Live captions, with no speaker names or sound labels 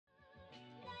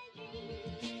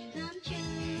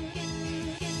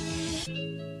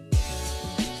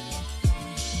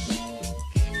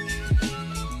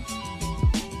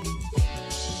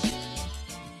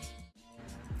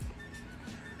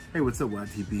Hey, what's up,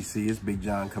 YTPC? It's Big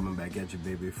John coming back at you,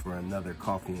 baby, for another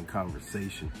coffee and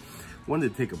conversation.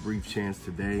 Wanted to take a brief chance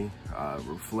today,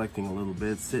 reflecting a little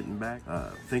bit, sitting back,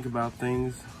 think about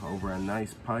things over a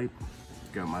nice pipe.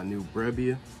 Got my new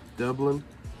Brebbia Dublin,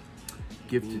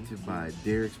 gifted to by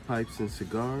Derek's Pipes and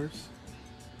Cigars.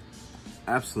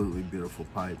 Absolutely beautiful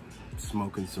pipe.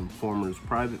 Smoking some Former's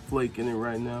Private Flake in it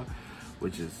right now,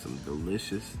 which is some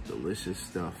delicious, delicious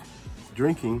stuff.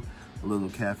 Drinking a little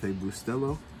Cafe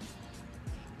Bustelo.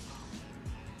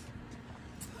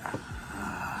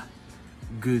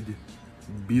 Good,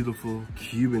 beautiful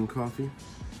Cuban coffee.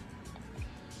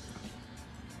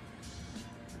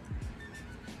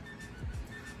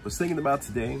 Was thinking about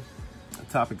today, a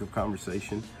topic of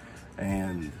conversation,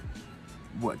 and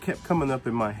what kept coming up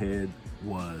in my head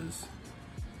was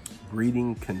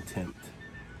breeding contempt.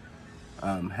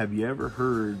 Have you ever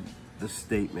heard the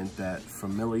statement that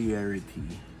familiarity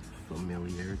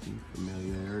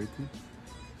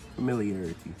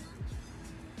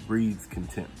breeds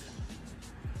contempt?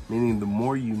 Meaning the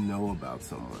more you know about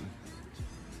someone,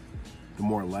 the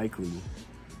more likely,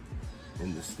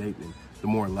 in the statement, the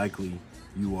more likely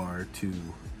you are to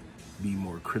be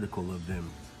more critical of them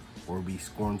or be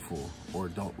scornful or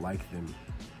don't like them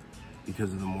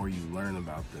because of the more you learn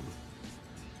about them.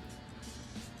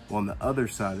 On the other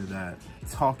side of that,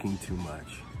 talking too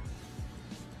much.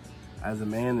 As a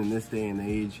man in this day and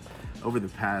age, over the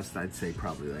past, I'd say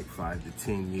probably like 5 to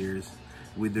 10 years,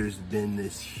 there's been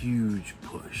this huge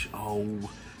push. Oh,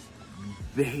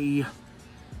 get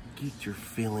your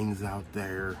feelings out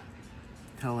there.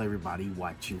 Tell everybody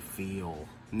what you feel.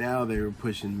 Now they were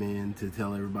pushing men to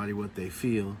tell everybody what they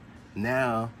feel.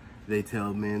 Now they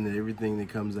tell men that everything that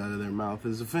comes out of their mouth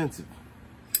is offensive.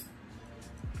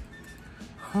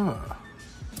 If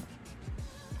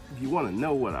you want to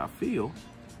know what I feel,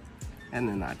 and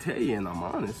then I tell you and I'm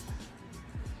honest,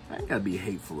 I ain't gotta be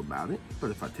hateful about it.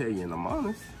 But if I tell you and I'm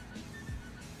honest,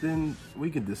 then we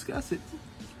can discuss it.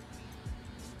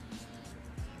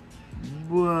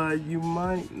 But you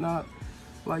might not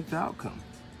like the outcome.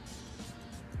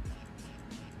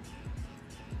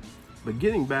 But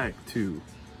getting back to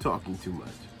talking too much.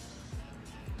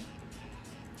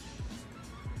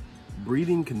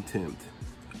 Breeding contempt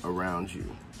around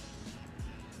you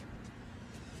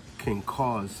can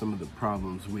cause some of the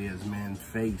problems we as men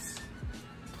face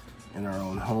in our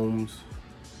own homes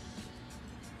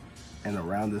and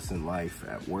around us in life,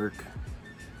 at work.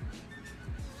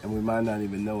 And we might not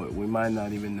even know it. We might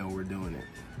not even know we're doing it.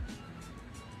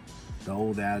 The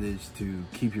old adage to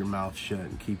keep your mouth shut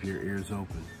and keep your ears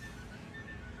open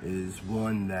is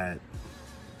one that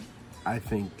I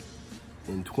think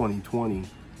in 2020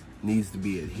 needs to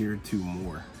be adhered to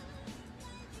more.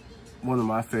 One of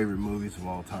my favorite movies of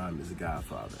all time is The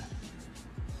Godfather.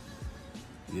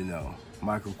 You know,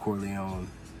 Michael Corleone,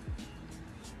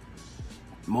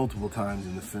 multiple times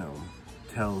in the film,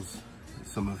 tells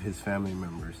some of his family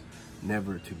members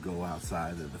never to go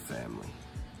outside of the family.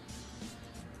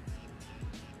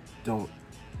 Don't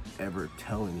ever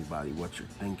tell anybody what you're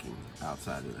thinking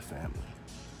outside of the family.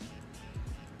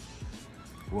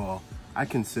 Well, I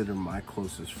consider my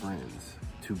closest friends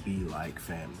to be like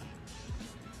family.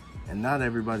 And not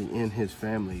everybody in his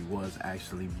family was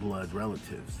actually blood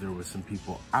relatives. There was some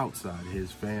people outside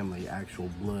his family, actual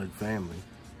blood family,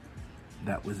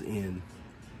 that was in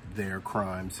their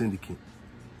crime syndicate.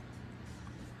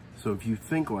 So if you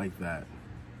think like that,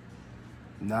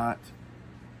 not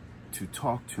to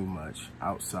talk too much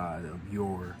outside of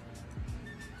your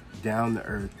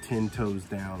down-to-earth, 10 toes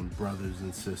down brothers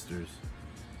and sisters,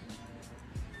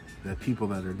 the people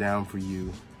that are down for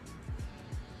you,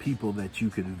 people that you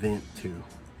can vent to.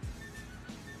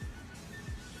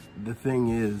 The thing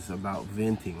is about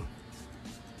venting,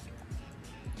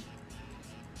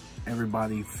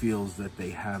 everybody feels that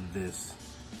they have this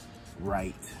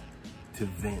right to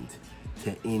vent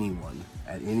to anyone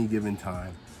at any given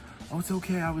time. Oh, it's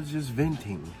okay, I was just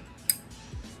venting.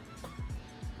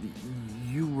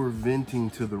 You were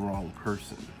venting to the wrong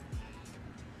person.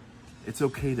 It's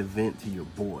okay to vent to your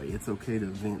boy. It's okay to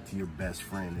vent to your best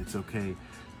friend. It's okay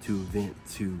to vent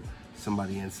to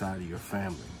somebody inside of your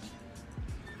family.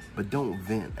 But don't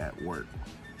vent at work.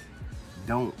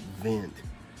 Don't vent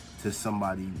to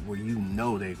somebody where you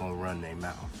know they're gonna run their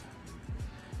mouth.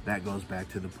 That goes back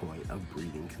to the point of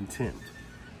breeding contempt.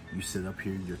 You sit up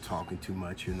here, you're talking too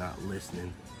much, you're not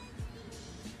listening.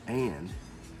 And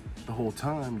the whole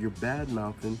time you're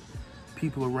bad-mouthing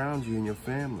people around you in your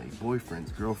family,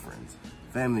 boyfriends, girlfriends,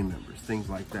 family members, things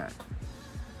like that.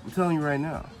 I'm telling you right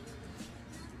now,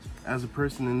 as a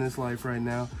person in this life right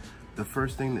now, the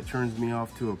first thing that turns me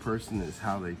off to a person is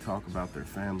how they talk about their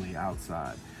family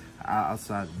outside.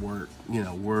 outside work,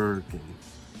 work and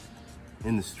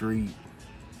in the street.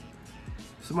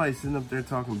 Somebody sitting up there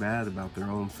talking bad about their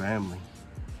own family.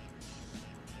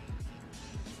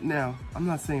 Now, I'm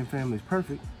not saying family's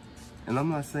perfect, and I'm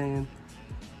not saying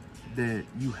that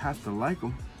you have to like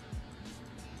them,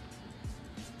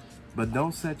 but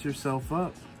don't set yourself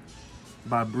up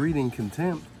by breeding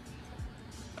contempt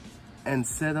and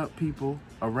set up people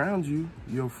around you,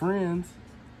 your friends,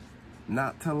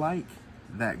 not to like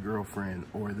that girlfriend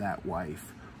or that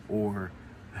wife or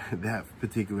that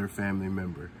particular family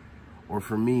member. Or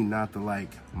for me, not to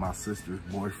like my sister's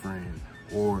boyfriend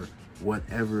or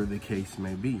whatever the case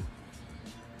may be.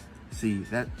 See,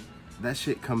 that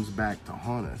shit comes back to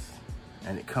haunt us,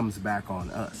 and it comes back on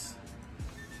us.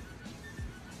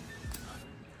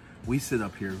 We sit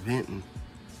up here venting,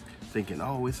 thinking,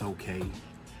 oh, it's okay.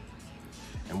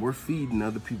 And we're feeding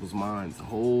other people's minds the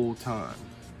whole time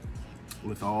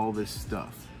with all this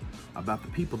stuff about the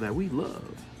people that we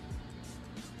love.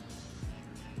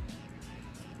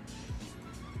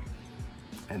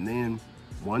 And then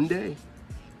one day,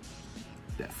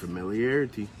 that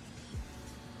familiarity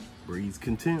breeds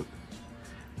contempt.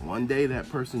 One day that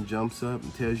person jumps up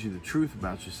and tells you the truth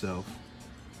about yourself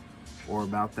or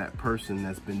about that person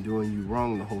that's been doing you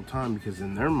wrong the whole time, because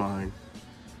in their mind,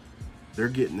 they're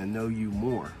getting to know you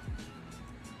more.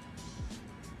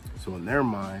 So in their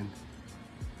mind,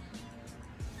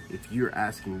 if you're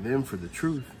asking them for the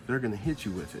truth, they're gonna hit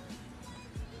you with it.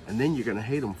 And then you're gonna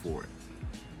hate them for it.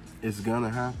 It's gonna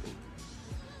happen.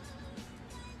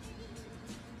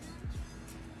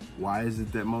 Why is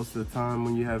it that most of the time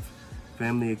when you have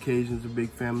family occasions or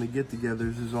big family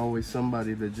get-togethers, there's always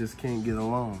somebody that just can't get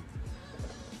along?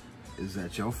 Is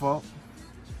that your fault?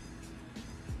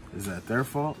 Is that their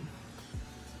fault?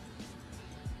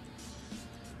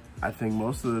 I think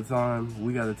most of the time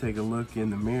we gotta take a look in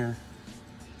the mirror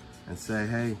and say,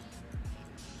 hey,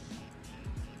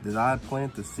 did I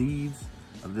plant the seeds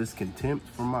of this contempt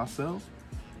for myself?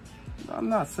 I'm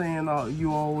not saying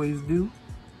you always do.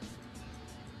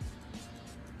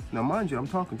 Now, mind you, I'm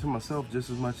talking to myself just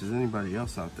as much as anybody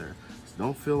else out there. So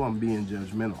don't feel I'm being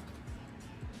judgmental.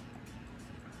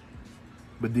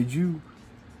 But did you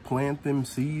plant them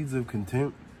seeds of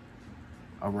contempt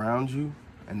around you,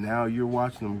 and now you're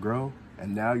watching them grow,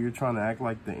 and now you're trying to act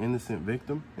like the innocent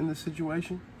victim in the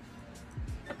situation?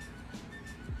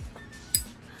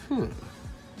 I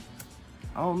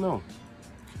don't know.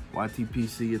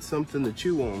 YTPC, it's something to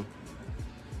chew on.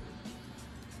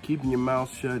 Keeping your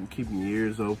mouth shut and keeping your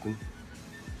ears open.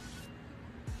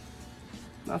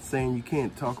 Not saying you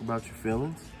can't talk about your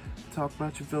feelings. Talk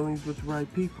about your feelings with the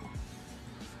right people.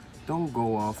 Don't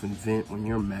go off and vent when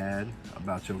you're mad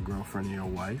about your girlfriend or your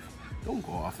wife. Don't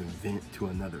go off and vent to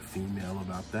another female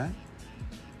about that.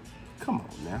 Come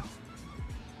on now.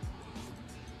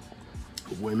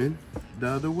 Women, the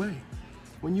other way.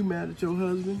 When you mad at your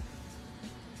husband,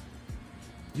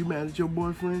 you mad at your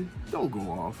boyfriend, don't go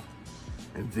off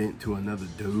and vent to another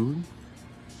dude.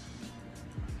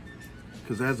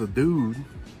 Because as a dude,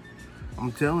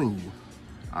 I'm telling you,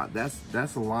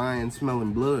 that's a lion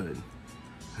smelling blood.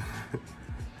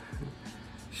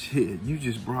 Shit, you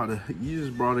just brought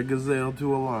a gazelle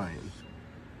to a lion.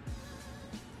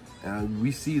 And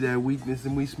we see that weakness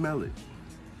and we smell it.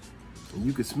 And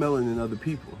you can smell it in other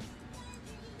people.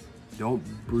 Don't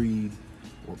breed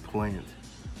or plant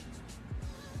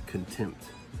contempt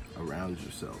around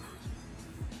yourself.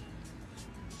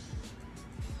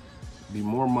 Be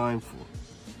more mindful.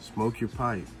 Smoke your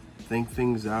pipe. Think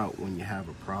things out when you have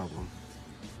a problem.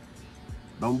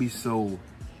 Don't be so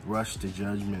rushed to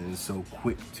judgment and so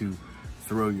quick to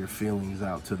throw your feelings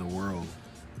out to the world.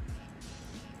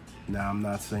 Now, I'm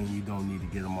not saying you don't need to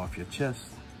get them off your chest.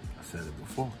 I said it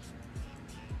before.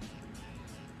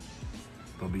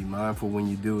 But be mindful when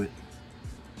you do it.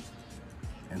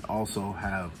 And also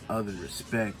have other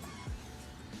respect,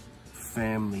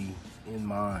 family in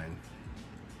mind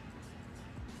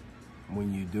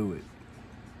when you do it.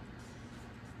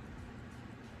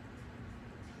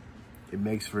 It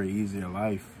makes for an easier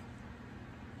life.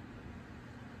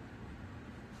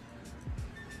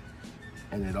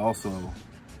 And it also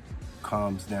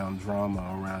calms down drama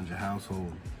around your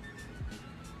household.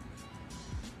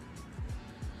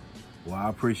 Well, I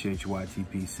appreciate you,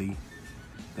 YTPC.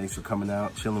 Thanks for coming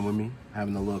out, chilling with me,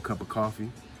 having a little cup of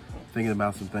coffee, thinking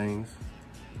about some things.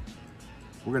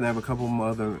 We're gonna have a couple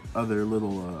other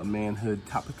little manhood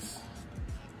topics.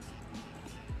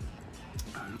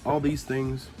 All these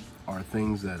things are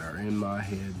things that are in my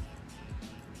head.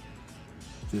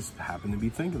 Just happen to be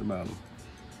thinking about them.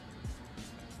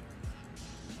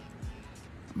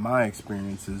 My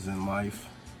experiences in life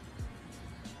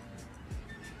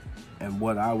And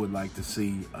what I would like to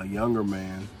see a younger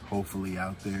man, hopefully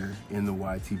out there in the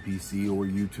YTPC or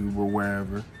YouTube or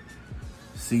wherever,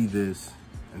 see this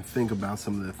and think about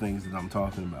some of the things that I'm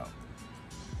talking about.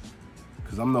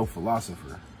 Because I'm no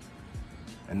philosopher.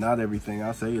 And not everything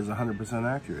I say is 100%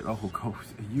 accurate. Oh, go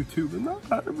YouTube is not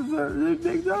 100%.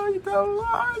 Big John, you telling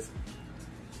lies?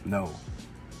 No.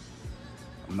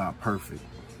 I'm not perfect.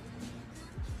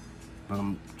 But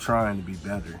I'm trying to be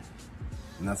better.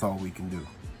 And that's all we can do.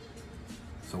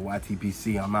 So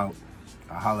YTPC, I'm out.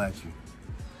 I'll holla at you.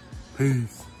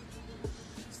 Peace.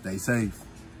 Stay safe.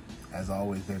 As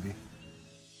always, baby.